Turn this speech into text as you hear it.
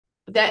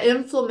That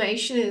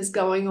inflammation is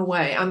going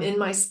away. I'm in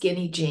my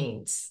skinny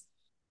jeans.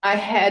 I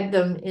had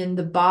them in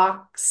the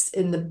box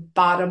in the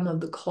bottom of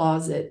the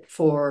closet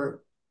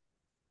for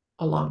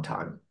a long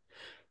time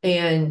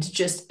and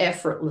just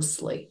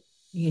effortlessly,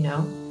 you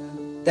know?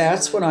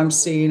 That's what I'm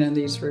seeing in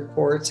these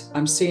reports.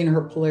 I'm seeing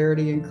her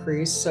polarity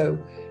increase. So,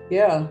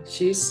 yeah,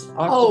 she's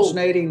Oh,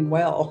 oxygenating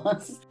well.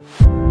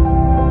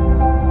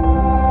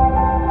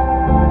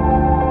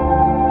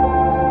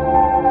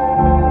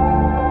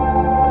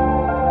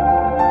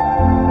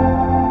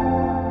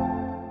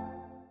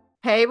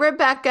 Hey,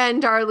 Rebecca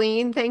and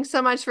Darlene, thanks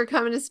so much for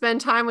coming to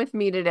spend time with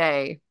me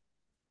today.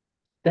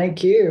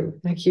 Thank you.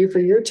 Thank you for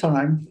your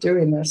time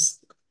doing this.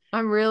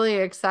 I'm really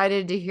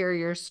excited to hear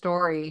your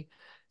story.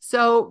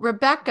 So,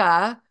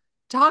 Rebecca,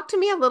 talk to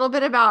me a little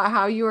bit about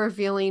how you were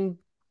feeling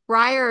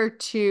prior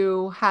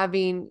to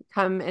having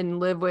come and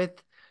live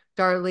with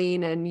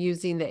Darlene and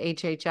using the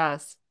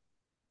HHS.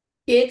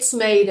 it's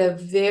made a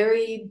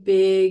very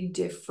big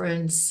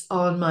difference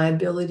on my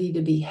ability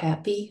to be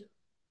happy.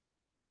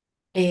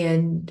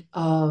 And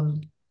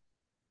I'm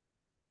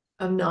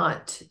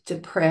not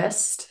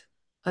depressed.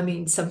 I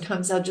mean,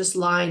 sometimes I'll just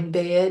lie in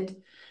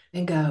bed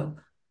and go,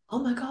 oh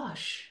my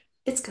gosh,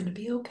 it's going to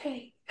be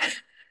okay.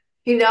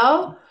 You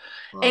know?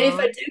 And if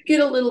I Aw. do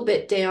get a little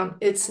bit down,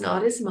 it's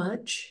not as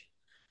much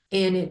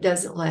and it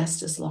doesn't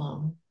last as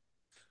long.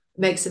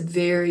 It makes a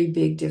very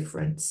big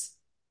difference.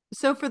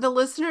 So, for the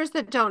listeners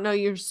that don't know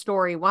your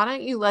story, why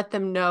don't you let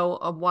them know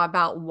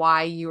about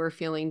why you were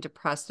feeling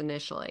depressed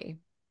initially?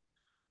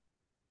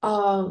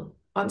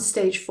 I'm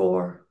stage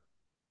 4.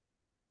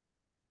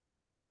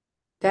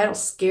 That'll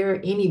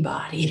scare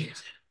anybody.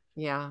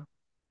 Yeah,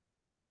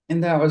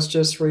 And that was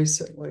just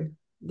recently.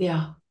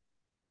 Yeah.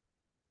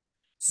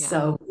 yeah.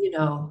 So,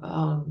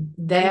 And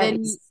that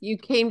then is, you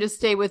came to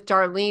stay with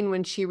Darlene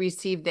when she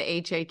received the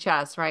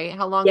HHS, right?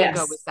 How long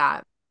ago was yes,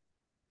 that?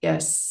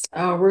 yes,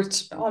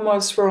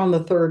 We're on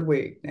the third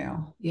week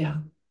now. yeah,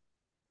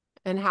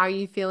 And how are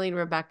you feeling,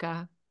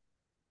 Rebecca?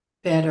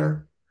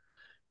 better,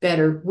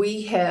 better.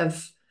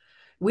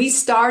 We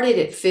started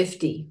at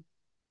 50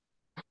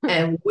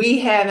 and we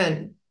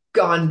haven't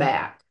gone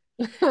back.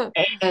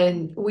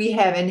 And we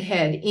haven't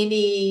had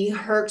any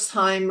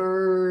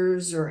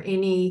Herxheimers or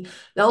any.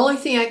 The only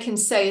thing I can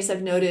say is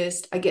I've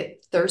noticed I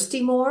get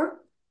thirsty more.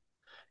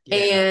 Yeah.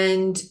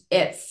 And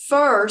at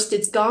first,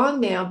 it's gone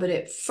now, but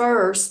at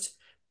first,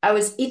 I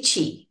was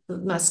itchy.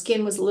 My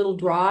skin was a little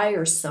dry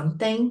or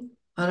something.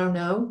 I don't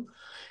know.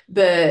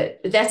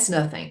 But that's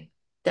nothing.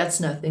 That's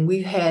nothing.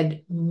 We've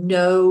had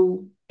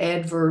no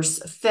adverse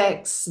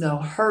effects, no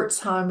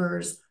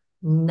Herxheimers,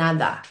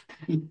 nada.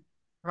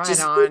 Right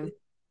Just good, on.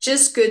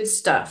 just good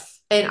stuff.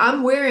 And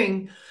I'm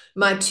wearing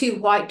my 2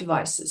 white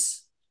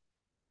devices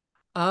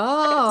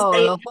at the Oh,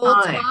 same the whole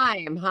time.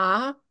 time,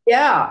 huh?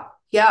 Yeah,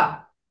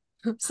 yeah.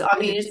 So I I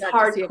mean, didn't it's check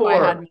to see if I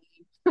hardcore. had.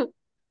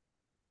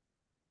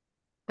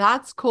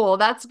 That's cool.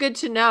 That's good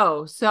to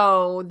know.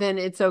 So then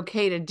it's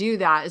okay to do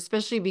that,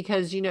 especially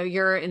because,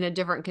 you're in a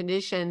different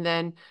condition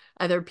than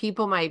other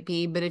people might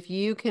be. But if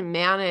you can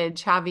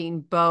manage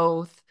having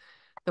both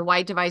the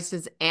white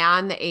devices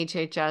and the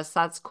HHS,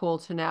 that's cool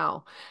to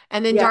know.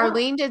 And then Yeah,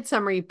 Darlene did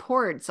some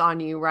reports on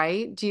you,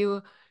 right?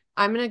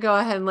 I'm going to go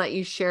ahead and let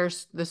you share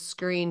the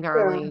screen, Yeah.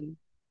 Darlene.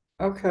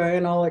 Okay.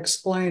 And I'll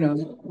explain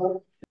them.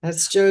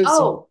 That's Josie.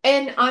 oh,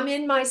 and I'm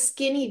in my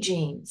skinny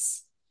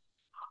jeans.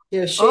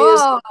 Yeah, she is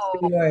Oh,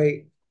 losing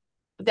weight.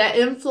 That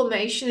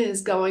inflammation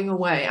is going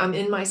away. I'm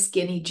in my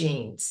skinny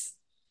jeans.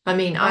 I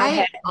mean,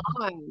 right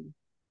on.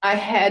 I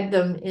had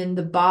them in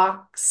the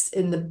box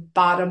in the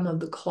bottom of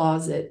the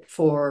closet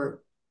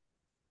for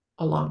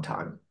a long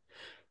time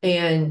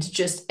and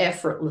just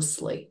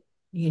effortlessly,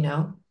 you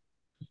know?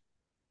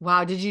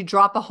 Wow. Did you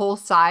drop a whole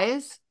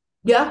size?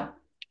 Yeah,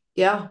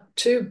 yeah.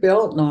 2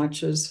 belt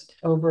notches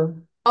over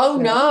Oh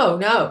that. no,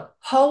 no.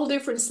 Whole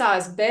different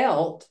size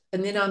belt,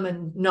 and then I'm a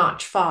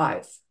notch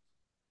 5.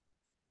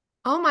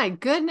 Oh my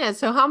goodness.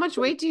 So how much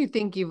weight do you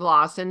think you've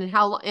lost and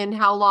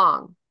how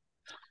long?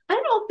 I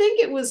don't think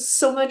it was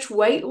so much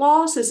weight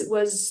loss as it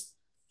was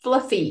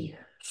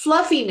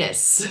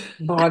fluffiness.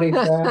 Body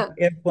fat,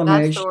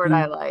 That's the word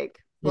I inflammation. like.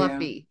 Yeah.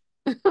 Fluffy.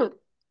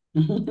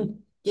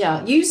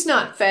 Yeah, use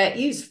not fat,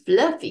 use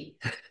fluffy.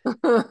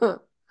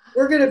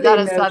 We're going to Is that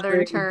be a Southern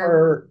measuring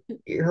term?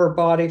 her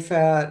body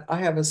fat. I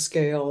have a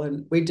scale,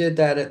 and we did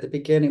that at the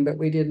beginning, but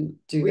we didn't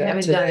do We that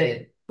haven't done today.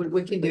 it.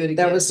 We can do it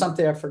That again. was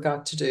something I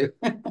forgot to do.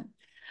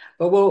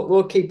 But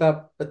we'll keep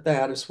up with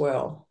that as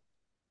well.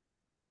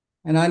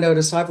 And I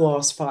notice I've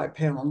lost 5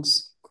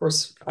 pounds. Of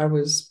course, I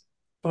was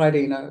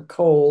fighting a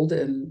cold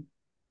and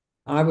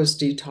I was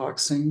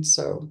detoxing.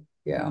 So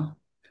yeah,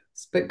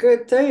 but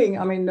good thing.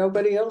 I mean,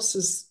 nobody else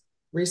is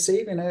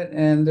receiving it,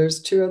 and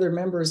there's 2 other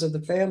members of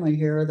the family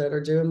here that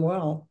are doing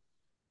well.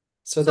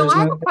 So So there's I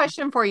have no. a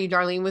question for you,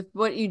 Darlene, with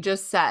what you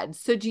just said.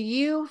 So do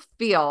you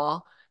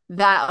feel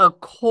that a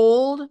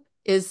cold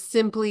is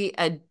simply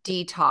a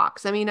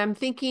detox? I mean, I'm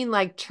thinking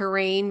like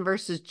terrain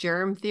versus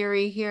germ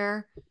theory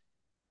here.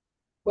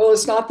 Well,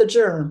 it's not the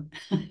germ,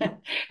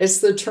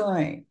 it's the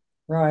terrain,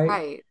 right?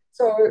 Right.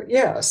 So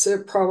yes,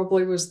 it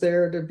probably was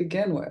there to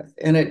begin with,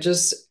 and it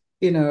just,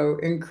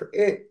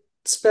 it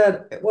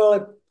well,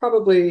 it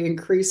probably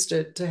increased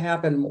it to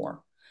happen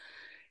more.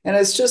 And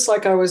it's just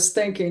like I was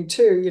thinking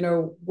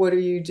too, what do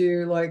you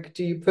do? Like,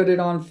 do you put it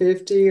on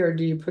 50 or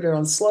do you put it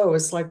on slow?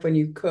 It's like when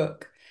you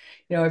cook,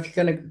 if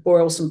you're going to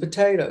boil some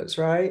potatoes,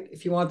 right?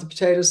 If you want the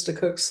potatoes to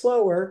cook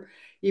slower,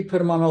 you put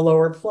them on a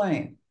lower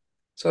flame.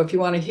 So if you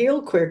want to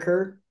heal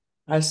quicker,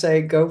 I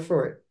say go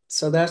for it.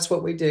 So that's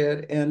what we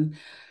did. And,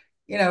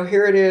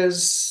 here it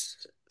is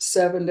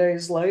 7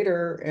 days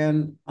later,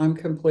 and I'm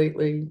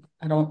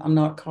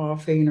not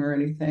coughing or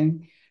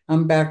anything.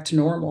 I'm back to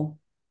normal,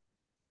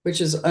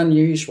 which is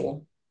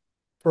unusual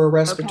for a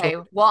respiratory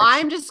Okay, well,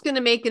 infection. I'm just going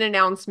to make an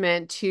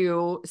announcement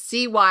to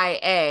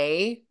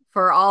CYA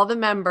for all the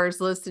members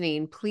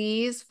listening.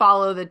 Please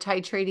follow the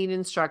titrating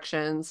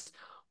instructions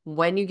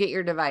when you get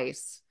your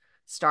device.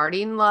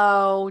 Starting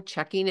low,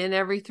 checking in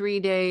every 3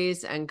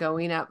 days, and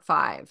going up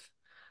 5.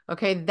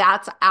 Okay,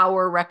 that's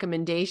our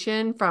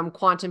recommendation from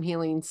Quantum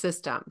Healing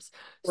Systems.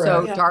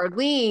 So, Right. Yeah.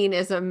 Darlene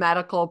is a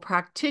medical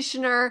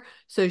practitioner,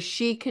 so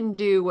she can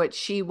do what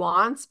she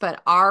wants,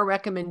 but our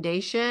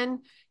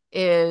recommendation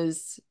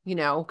is,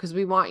 because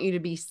we want you to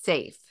be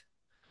safe.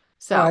 Right.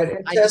 So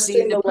And I just testing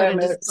needed to the put a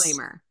limits.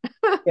 disclaimer.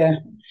 Yeah.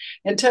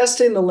 And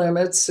testing the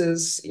limits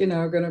is,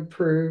 going to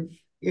prove,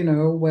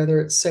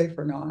 whether it's safe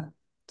or not.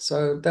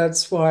 So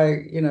that's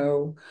why,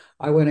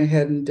 I went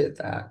ahead and did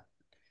that.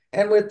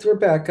 And with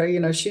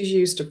Rebecca, she's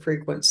used to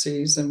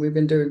frequencies, and we've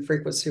been doing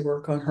frequency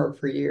work on her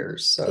for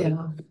years. So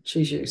Yeah.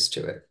 she's used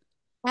to it.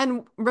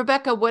 And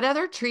Rebecca, what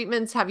other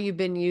treatments have you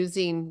been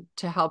using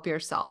to help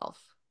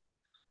yourself?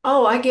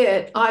 Oh, I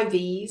get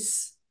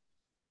IVs,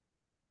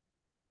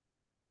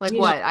 Like you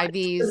know, what? some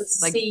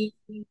IVs? Like, C,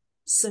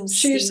 some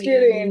She's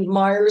getting C.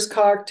 Myers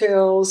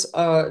cocktails,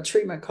 a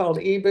treatment called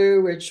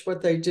EBU, which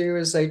what they do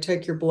is they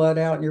take your blood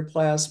out and your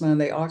plasma and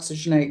they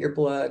oxygenate your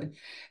blood,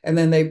 and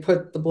then they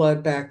put the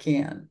blood back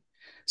in.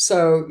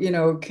 So,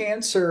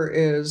 cancer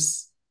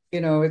is,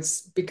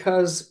 it's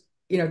because,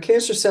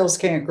 cancer cells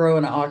can't grow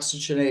in an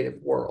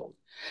oxygenated world.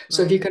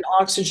 So if you right. can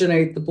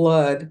oxygenate the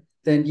blood,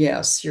 then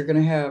yes, you're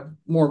going to have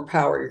more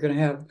power. You're going to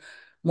have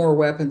more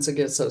weapons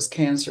against those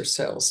cancer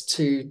cells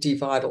to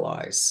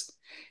devitalize.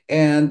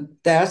 And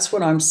that's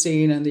what I'm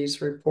seeing in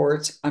these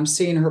reports. I'm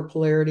seeing her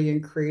polarity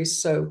increase.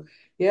 So,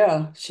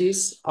 yeah,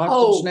 she's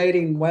Oh,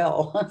 oxygenating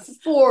well.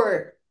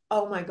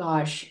 oh my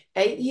gosh,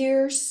 8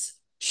 years,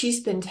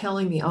 she's been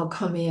telling me I'll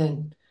come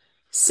in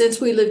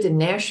since we lived in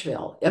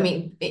Nashville. I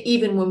mean,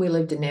 even when we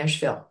lived in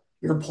Nashville,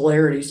 your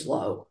polarity's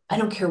low. I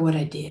don't care what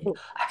I did.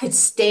 I could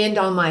stand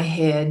on my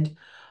head,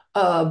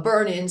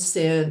 burn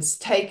incense,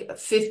 take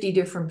 50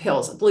 different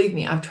pills. Believe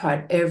me, I've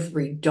tried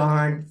every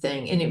darn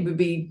thing, and it would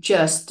be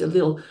just a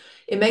little,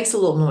 it makes a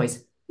little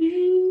noise.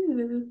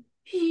 And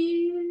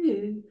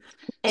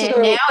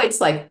now So,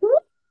 it's like,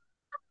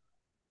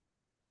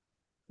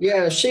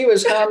 yeah, she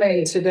was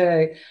humming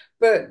today.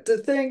 But the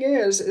thing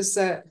is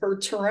that her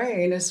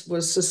terrain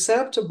was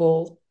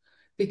susceptible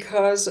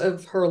because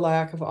of her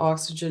lack of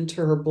oxygen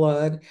to her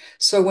blood.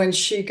 So when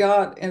she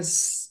got,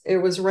 it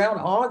was around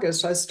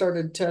August, I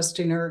started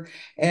testing her,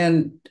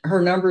 and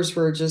her numbers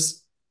were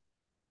just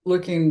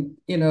looking,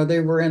 they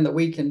were in the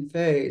weakened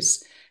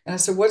phase. And I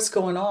said, what's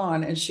going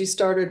on? And she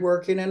started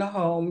working in a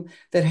home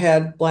that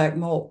had black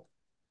mold.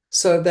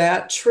 So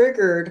that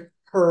triggered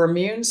her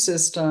immune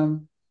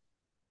system.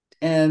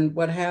 And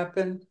what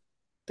happened?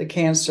 The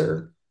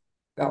cancer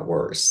got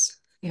worse.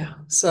 yeah.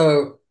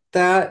 So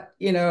that,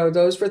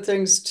 those were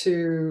things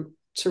to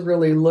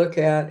really look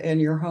at in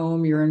your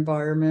home, your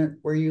environment,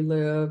 where you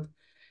live.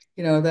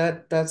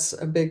 That's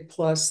a big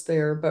plus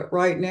there. But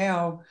right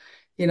now,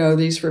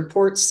 these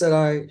reports that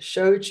I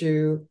showed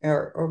you,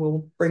 or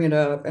we'll bring it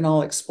up and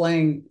I'll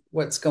explain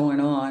what's going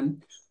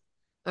on.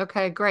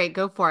 Okay, great.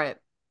 Go for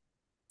it.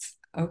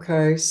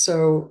 Okay,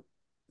 so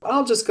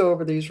I'll just go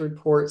over these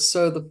reports.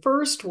 So the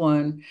first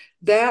one,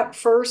 that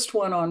first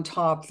one on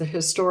top, the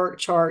historic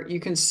chart, you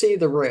can see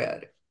the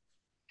red.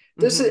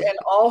 This is, Hmm. and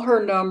all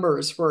her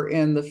numbers were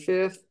in the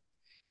fifth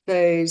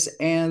phase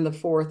and the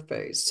fourth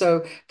phase.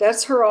 So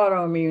that's her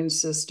autoimmune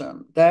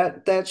system.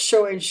 That's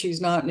showing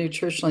she's not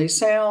nutritionally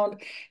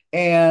sound.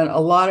 And a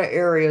lot of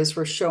areas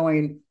were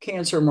showing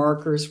cancer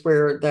markers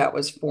where that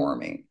was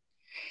forming.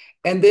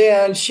 And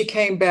then she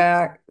came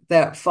back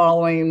that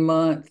following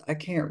month. I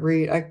can't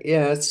read.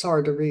 Yeah, it's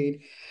hard to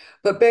read.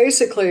 But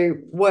basically,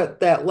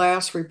 what that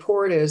last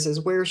report is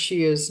where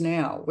she is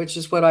now, which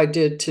is what I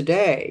did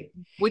today.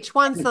 Which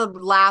one's the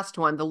last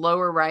one? The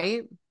lower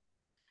right?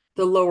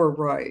 The lower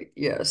right,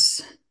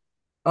 yes.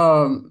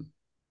 Um,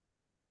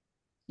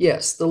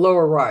 yes, the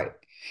lower right.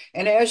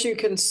 And as you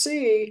can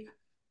see,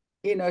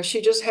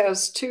 she just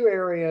has two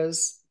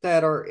areas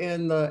that are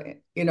in the,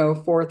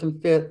 fourth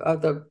and fifth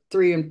of the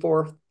three and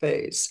fourth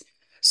phase.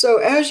 So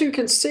as you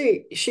can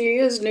see, she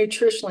is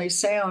nutritionally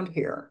sound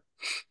here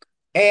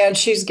and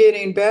she's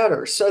getting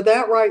better. So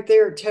that right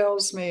there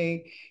tells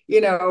me,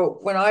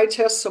 when I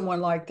test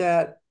someone like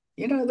that,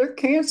 their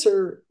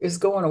cancer is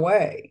going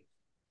away.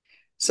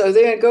 So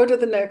then go to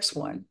the next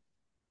one.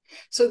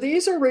 So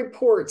these are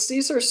reports,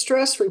 these are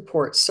stress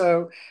reports.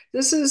 So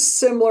this is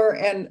similar.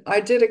 And I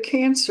did a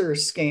cancer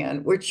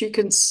scan, which you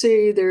can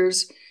see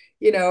there's,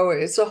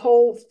 it's a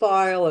whole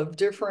file of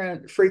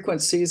different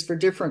frequencies for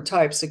different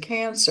types of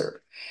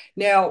cancer.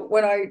 Now,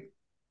 when I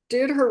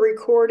did her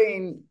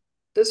recording,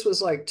 this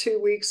was like 2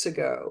 weeks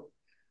ago.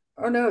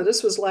 Oh no,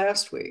 this was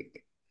last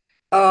week.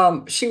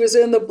 She was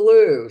in the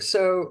blue,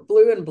 so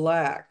blue and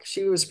black.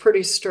 She was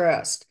pretty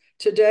stressed.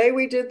 Today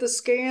we did the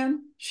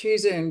scan.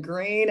 She's in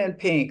green and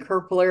pink.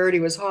 Her polarity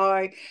was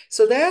high.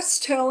 So that's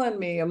telling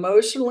me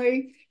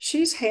emotionally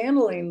she's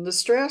handling the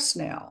stress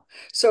now.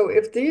 So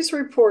if these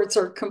reports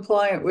are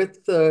compliant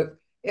with the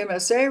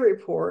MSA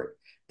report,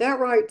 that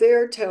right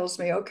there tells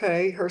me,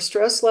 okay, her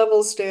stress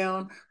level's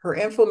down, her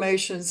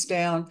inflammation's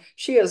down.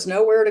 She has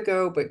nowhere to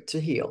go but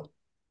to heal.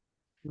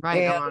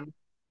 Right And on.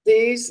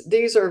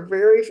 these are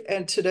very,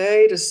 and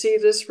today to see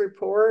this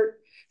report,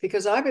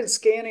 because I've been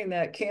scanning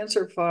that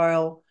cancer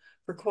file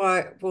for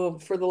quite, well,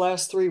 for the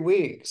last 3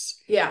 weeks.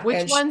 Yeah. Which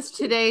And she, one's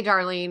today,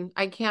 Darlene?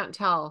 I can't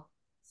tell.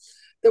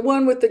 the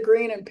one with the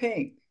green and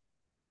pink,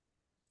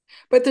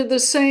 but they're the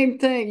same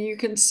thing. You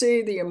can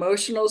see the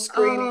emotional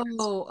screening.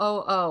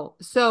 Oh.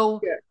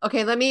 So, Yeah,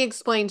 okay, let me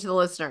explain to the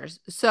listeners.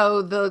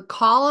 So, the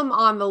column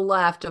on the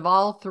left of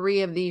all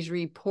three of these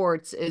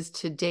reports is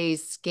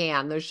today's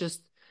scan. There's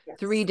just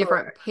three yes,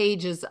 different correct.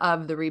 pages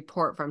of the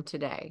report from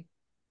today.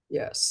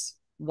 Yes.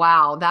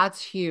 Wow,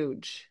 that's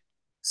huge.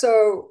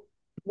 So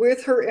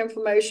with her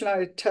inflammation,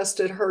 I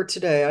tested her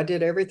today. I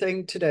did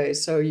everything today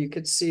so you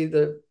could see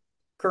the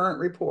current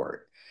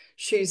report.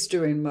 She's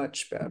doing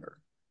much better.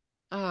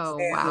 Oh,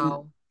 and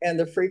wow. and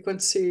the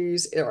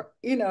frequencies are,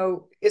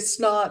 it's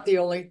not the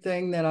only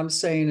thing that I'm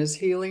saying is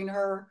healing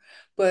her,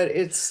 but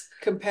it's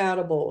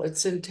compatible,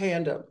 it's in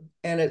tandem,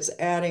 and it's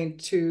adding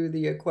to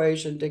the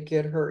equation to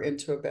get her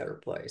into a better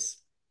place.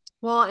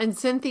 Well, and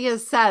Cynthia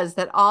says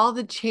that all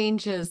the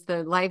changes,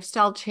 the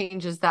lifestyle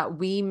changes that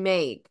we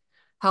make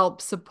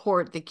help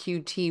support the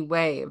QT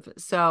wave.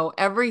 So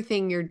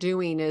everything you're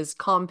doing is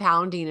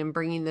compounding and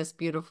bringing this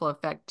beautiful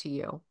effect to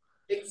you.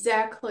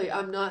 Exactly.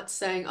 I'm not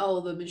saying,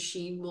 oh, the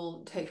machine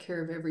will take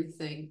care of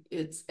everything.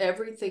 It's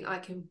everything I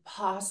can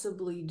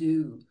possibly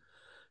do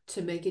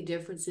to make a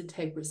difference and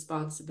take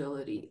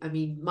responsibility. I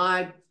mean,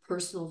 my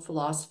personal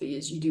philosophy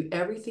is you do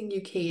everything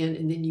you can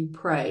and then you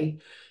pray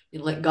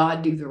and let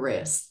God do the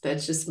rest.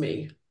 That's just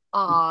me.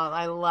 Oh,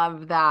 I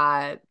love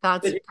that.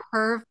 But That's I can't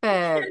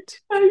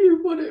perfect. tell you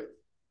what it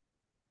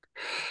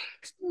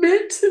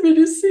meant to me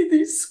to see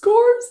these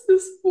scores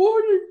this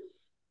morning.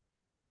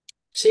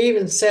 She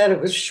even said it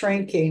was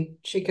shrinking.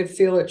 She could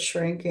feel it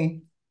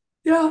shrinking.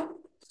 Yeah.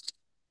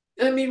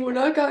 I mean, when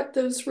I got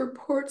those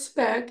reports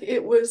back,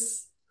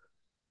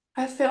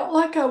 I felt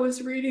like I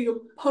was reading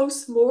a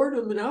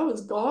post-mortem and I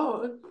was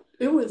gone.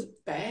 It was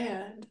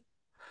bad.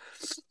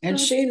 And I'm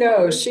she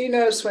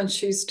knows when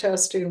she's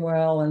testing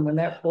well and when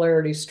that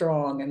polarity's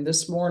strong. And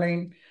this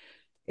morning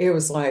it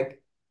was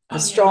like the Oh, yeah.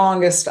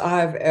 strongest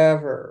I've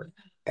ever,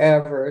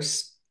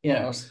 you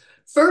know,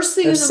 First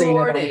thing have in the seen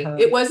it on morning, her.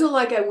 it wasn't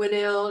like I went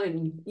out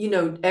and,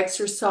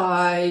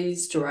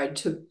 exercised or I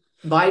took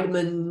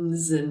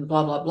vitamins and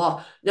blah, blah,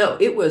 blah. No,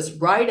 it was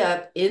right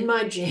up in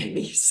my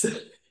jammies.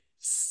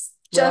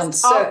 Round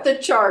Just off set the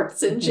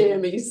charts in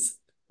jammies.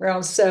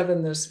 around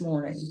 7 this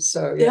morning.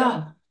 So yeah.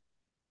 Yeah,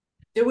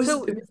 it was,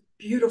 So, it was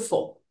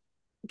beautiful.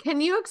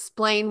 can you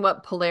explain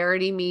what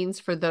polarity means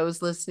for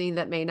those listening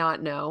that may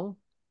not know?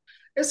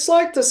 It's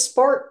like the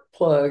spark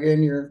plug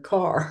in your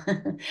car.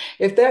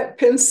 If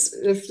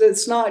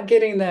it's not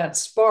getting that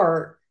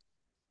spark,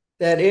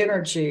 that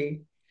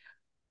energy,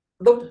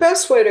 the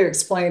best way to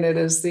explain it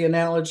is the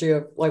analogy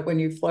of like when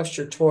you flush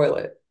your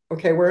toilet.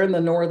 Okay, we're in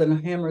the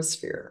northern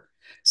hemisphere.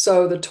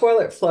 So the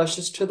toilet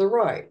flushes to the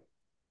right.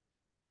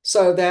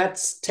 So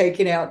that's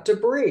taking out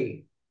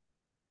debris.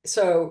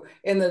 So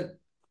in the,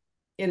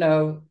 you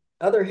know,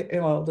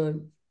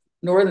 the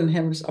northern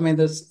hemisphere, I mean,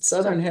 the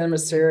southern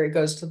hemisphere, it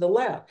goes to the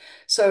left.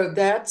 So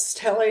that's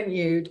telling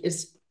you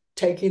it's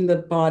taking the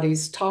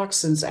body's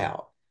toxins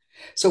out.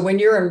 So when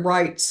you're in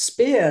right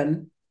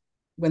spin,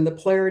 when the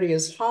polarity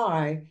is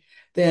high,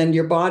 then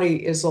your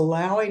body is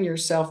allowing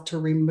yourself to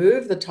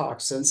remove the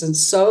toxins. And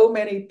so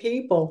many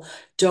people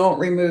don't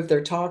remove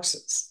their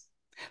toxins.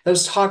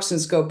 Those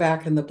toxins go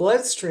back in the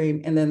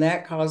bloodstream, and then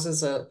that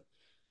causes a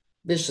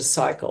vicious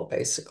cycle,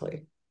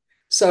 basically.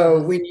 So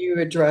Yes. when you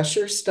address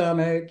your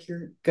stomach,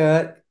 your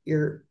gut,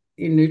 your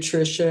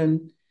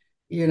nutrition,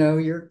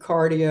 your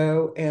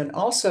cardio, and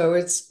also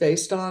it's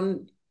based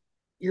on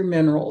your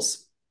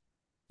minerals,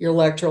 your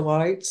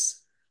electrolytes,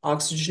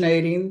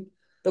 oxygenating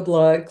the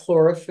blood,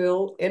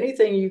 chlorophyll,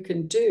 anything you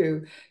can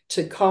do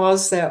to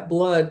cause that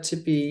blood to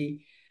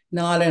be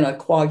not in a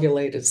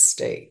coagulated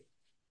state,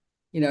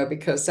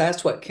 because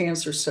that's what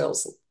cancer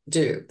cells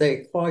do.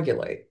 They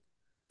coagulate.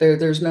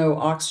 There's no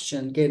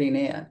oxygen getting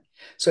in.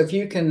 So if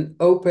you can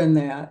open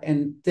that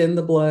and thin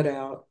the blood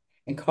out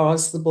and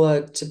cause the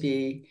blood to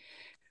be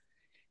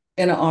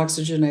in an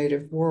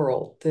oxygenated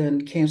world,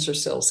 then cancer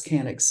cells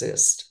can't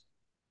exist.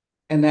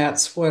 And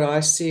that's what I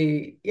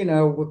see,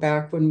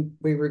 back when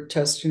we were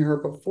testing her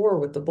before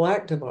with the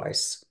black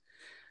device.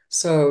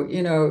 So,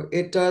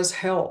 it does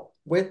help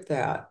with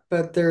that,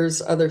 but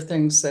there's other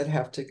things that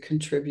have to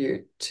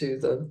contribute to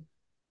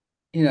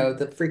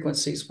the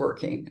frequencies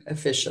working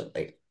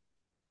efficiently.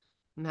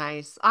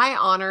 Nice. I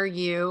honor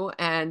you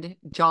and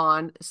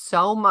John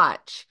so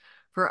much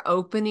for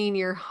opening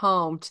your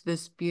home to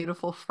this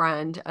beautiful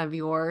friend of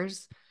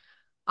yours.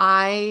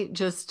 I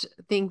just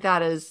think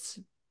that is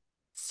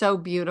so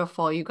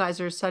beautiful. You guys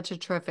are such a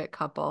terrific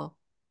couple.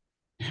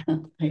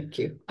 Thank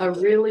you. I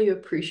really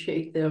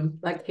appreciate them.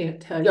 I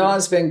can't tell you.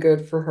 Dawn's been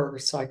good for her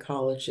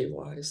psychology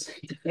wise.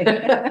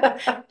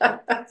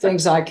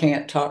 Things I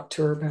can't talk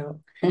to her about.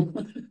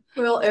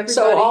 Well, everybody.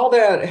 So all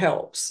that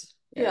helps.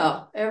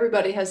 Yeah,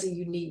 everybody has a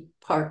unique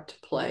part to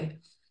play.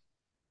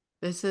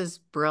 This is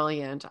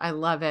brilliant. I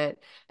love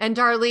it. And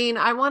Darlene,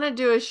 I want to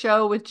do a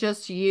show with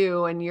just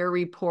you and your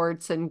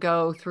reports and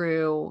go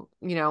through,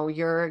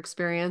 your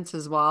experience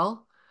as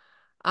well.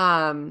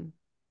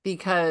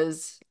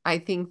 Because I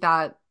think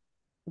that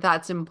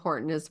that's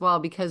important as well,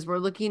 because we're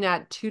looking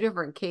at two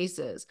different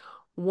cases.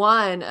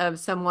 One of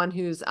someone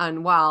who's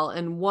unwell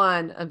and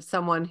one of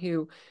someone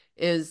who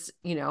is,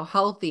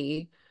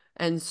 healthy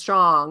and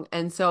strong.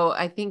 And so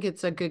I think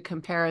it's a good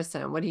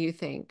comparison. What do you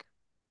think?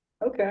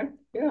 Okay.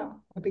 Yeah,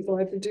 I'd be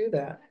glad to do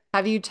that.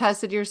 Have you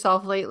tested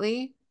yourself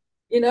lately?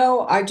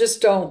 I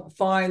just don't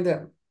find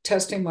that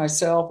testing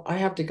myself, I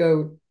have to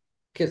go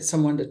get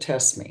someone to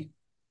test me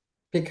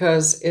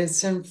because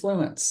it's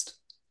influenced.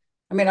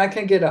 I mean, I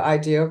can get an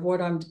idea of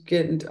what I'm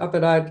getting,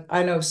 but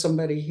I know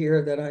somebody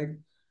here that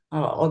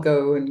I'll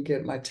go and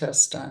get my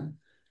test done.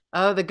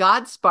 Oh, the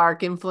God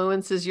spark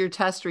influences your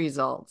test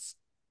results.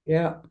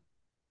 Yeah.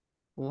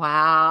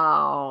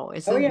 Wow. Oh,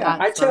 Isn't yeah.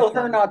 that I tell her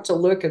something? not to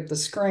look at the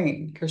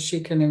screen because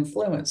she can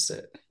influence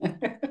it.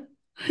 That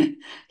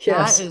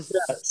Yes, it is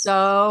does.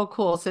 so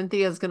cool.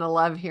 Cynthia's going to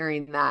love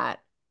hearing that.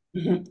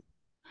 Mhm.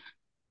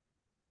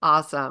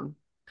 Awesome.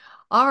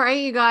 All right,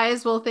 you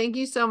guys. Well, thank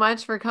you so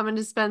much for coming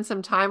to spend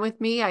some time with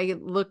me. I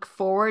look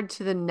forward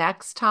to the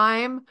next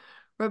time,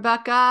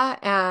 Rebecca.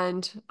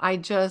 And I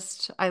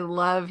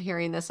love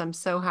hearing this. I'm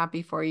so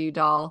happy for you,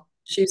 doll.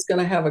 She's going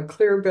to have a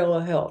clear bill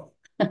of health.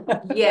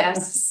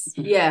 Yes,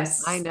 I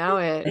yes. know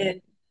it.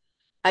 And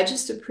I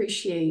just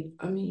appreciate,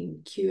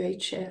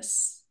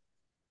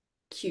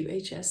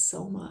 QHS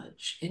so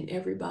much and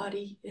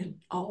everybody and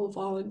all the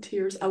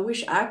volunteers. I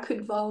wish I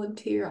could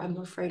volunteer. I'm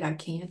afraid I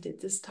can't at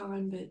this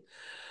time, but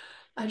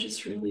I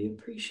just really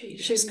appreciate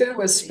it. She's good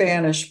with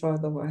Spanish, by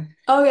the way.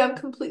 Oh, yeah, I'm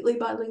completely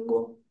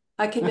bilingual.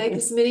 I can make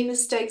as many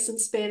mistakes in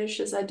Spanish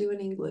as I do in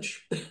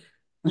English.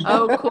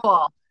 Oh,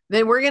 cool.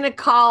 Then we're going to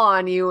call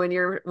on you when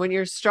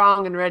you're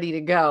strong and ready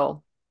to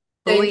go.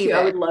 Thank Believe you.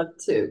 I it. would love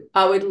to.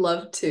 I would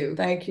love to.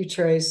 Thank you,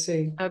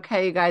 Tracy.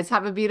 Okay, you guys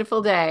have a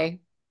beautiful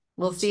day.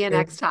 We'll You see you too.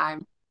 next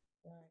time.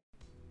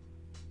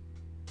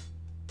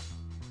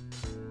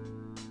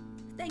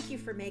 Thank you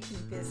for making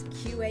this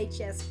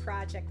QHS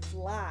project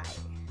fly.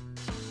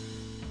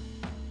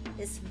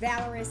 This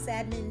valorous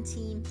admin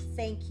team,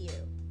 thank you.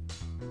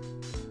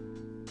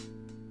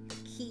 The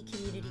Key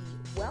community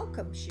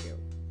welcomes you.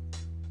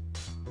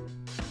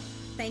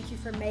 Thank you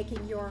for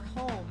making your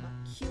home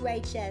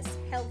QHS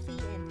healthy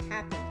and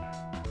happy.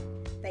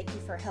 Thank you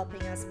for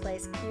helping us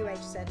place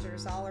QH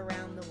centers all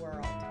around the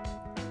world.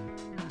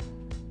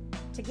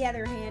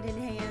 Together, hand in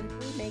hand,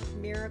 we make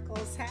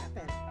miracles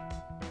happen.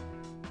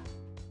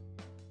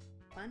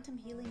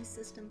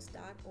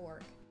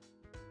 QuantumHealingSystems.org.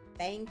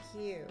 Thank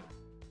you.